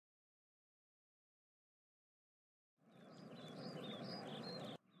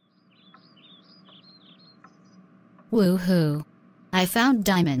Woohoo! I found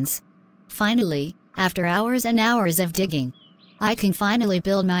diamonds. Finally, after hours and hours of digging, I can finally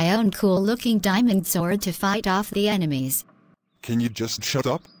build my own cool-looking diamond sword to fight off the enemies. Can you just shut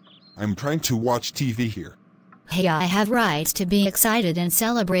up? I'm trying to watch TV here. Hey, I have rights to be excited and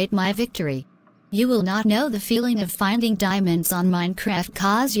celebrate my victory. You will not know the feeling of finding diamonds on Minecraft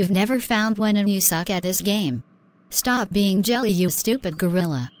cause you've never found one and you suck at this game. Stop being jelly, you stupid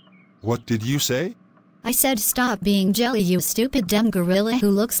gorilla. What did you say? I said stop being jelly, you stupid dumb gorilla who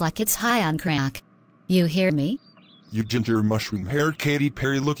looks like it's high on crack. You hear me? You ginger mushroom-haired Katy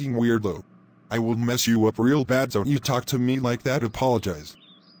Perry-looking weirdo. I will mess you up real bad, don't you talk to me like that. Apologize.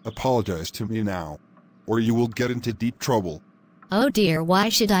 Apologize to me now, or you will get into deep trouble. Oh dear, why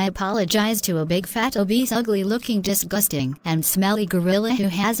should I apologize to a big fat obese ugly looking disgusting and smelly gorilla who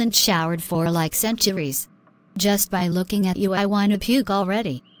hasn't showered for like centuries? Just by looking at you I wanna puke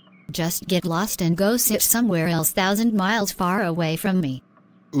already. Just get lost and go sit somewhere else 1,000 miles far away from me.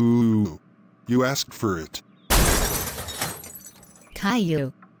 Ooh. You asked for it.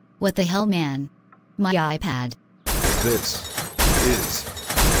 Caillou. What the hell, man? My iPad. This is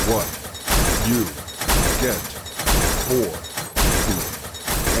what you get for being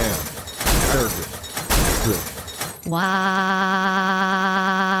an arrogant prick. Wow,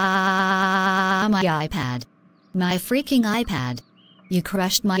 my iPad. My freaking iPad. You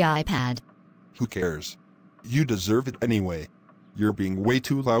crushed my iPad. Who cares? You deserve it anyway. You're being way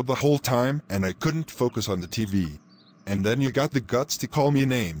too loud the whole time and I couldn't focus on the TV. And then you got the guts to call me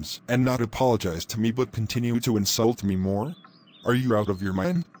names and not apologize to me but continue to insult me more? Are you out of your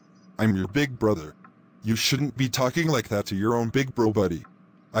mind? I'm your big brother. You shouldn't be talking like that to your own big bro buddy.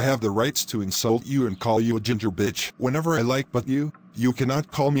 I have the rights to insult you and call you a ginger bitch whenever I like, but you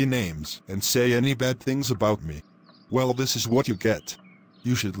cannot call me names and say any bad things about me. Well, this is what you get.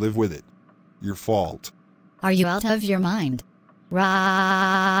 You should live with it. Your fault. Are you out of your mind? Rah!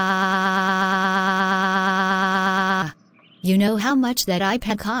 You know how much that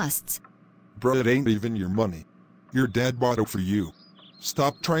iPad costs? Bro, it ain't even your money. Your dad bought it for you.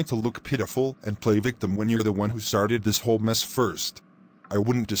 Stop trying to look pitiful and play victim when you're the one who started this whole mess first. I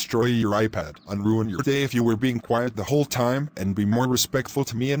wouldn't destroy your iPad and ruin your day if you were being quiet the whole time and be more respectful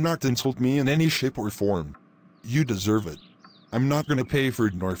to me and not insult me in any shape or form. You deserve it. I'm not gonna pay for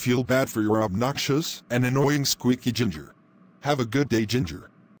it nor feel bad for your obnoxious and annoying squeaky ginger. Have a good day,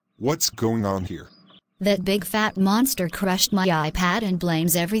 Ginger. What's going on here? That big fat monster crushed my iPad and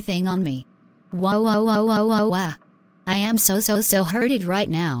blames everything on me. Whoa, whoa, whoa, whoa, whoa, whoa. I am so hurted right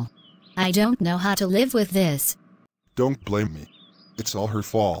now. I don't know how to live with this. Don't blame me. It's all her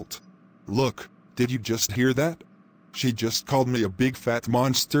fault. Look, did you just hear that? She just called me a big fat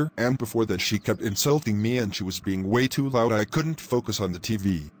monster, and before that she kept insulting me and she was being way too loud. I couldn't focus on the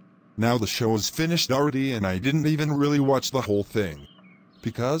TV. Now the show is finished already and I didn't even really watch the whole thing.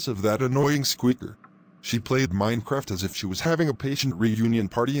 Because of that annoying squeaker. She played Minecraft as if she was having a patient reunion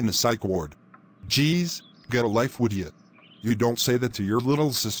party in a psych ward. Jeez, get a life, would ya? You don't say that to your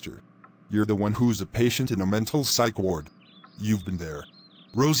little sister. You're the one who's a patient in a mental psych ward. You've been there.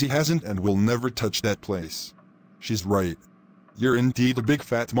 Rosie hasn't and will never touch that place. She's right. You're indeed a big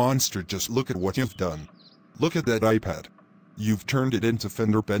fat monster. Just look at what you've done. Look at that iPad. You've turned it into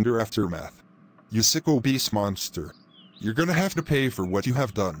fender bender aftermath. You sick obese monster. You're gonna have to pay for what you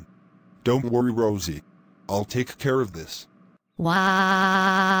have done. Don't worry, Rosie. I'll take care of this. Wow,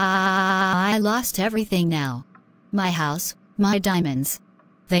 I lost everything now. My house, my diamonds.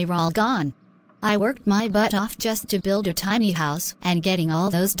 They're all gone. I worked my butt off just to build a tiny house and getting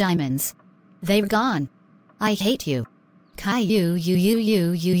all those diamonds. They're gone. I hate you. Caillou,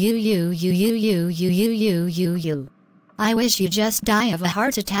 you. I wish you just die of a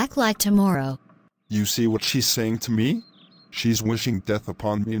heart attack like tomorrow. You see what she's saying to me? She's wishing death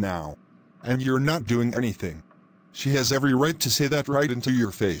upon me now. And you're not doing anything. She has every right to say that right into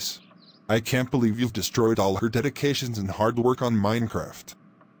your face. I can't believe you've destroyed all her dedications and hard work on Minecraft.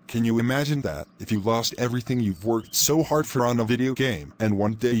 Can you imagine that, if you lost everything you've worked so hard for on a video game, and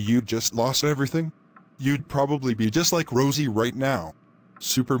one day you just lost everything? You'd probably be just like Rosie right now.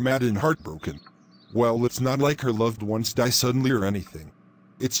 Super mad and heartbroken. Well, it's not like her loved ones die suddenly or anything.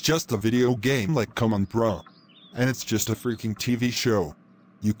 It's just a video game, like, come on bro. And it's just a freaking TV show.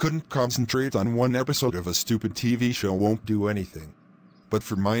 You couldn't concentrate on one episode of a stupid TV show, won't do anything. But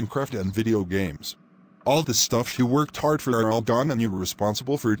for Minecraft and video games, all the stuff you worked hard for are all gone and you're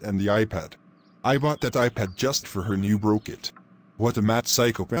responsible for it. And the iPad. I bought that iPad just for her and you broke it. What a mad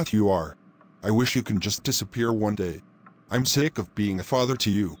psychopath you are. I wish you can just disappear one day. I'm sick of being a father to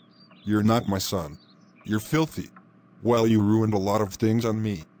you. You're not my son. You're filthy. Well, you ruined a lot of things on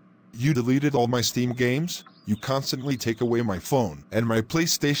me. You deleted all my Steam games, You constantly take away my phone and my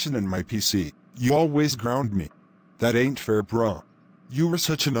PlayStation and my PC. You always ground me. That ain't fair, bruh. You are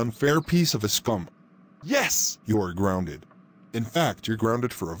such an unfair piece of a scum. Yes! You are grounded. In fact, you're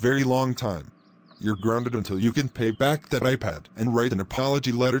grounded for a very long time. You're grounded until you can pay back that iPad and write an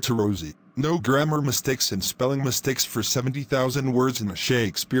apology letter to Rosie. No grammar mistakes and spelling mistakes for 70,000 words in a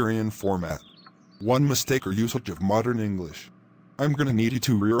Shakespearean format. One mistake or usage of modern English. I'm gonna need you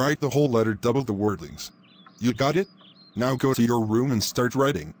to rewrite the whole letter, double the wordings. You got it? Now go to your room and start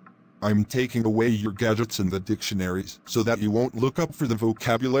writing. I'm taking away your gadgets and the dictionaries so that you won't look up for the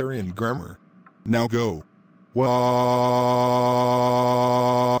vocabulary and grammar. Now go. Wah.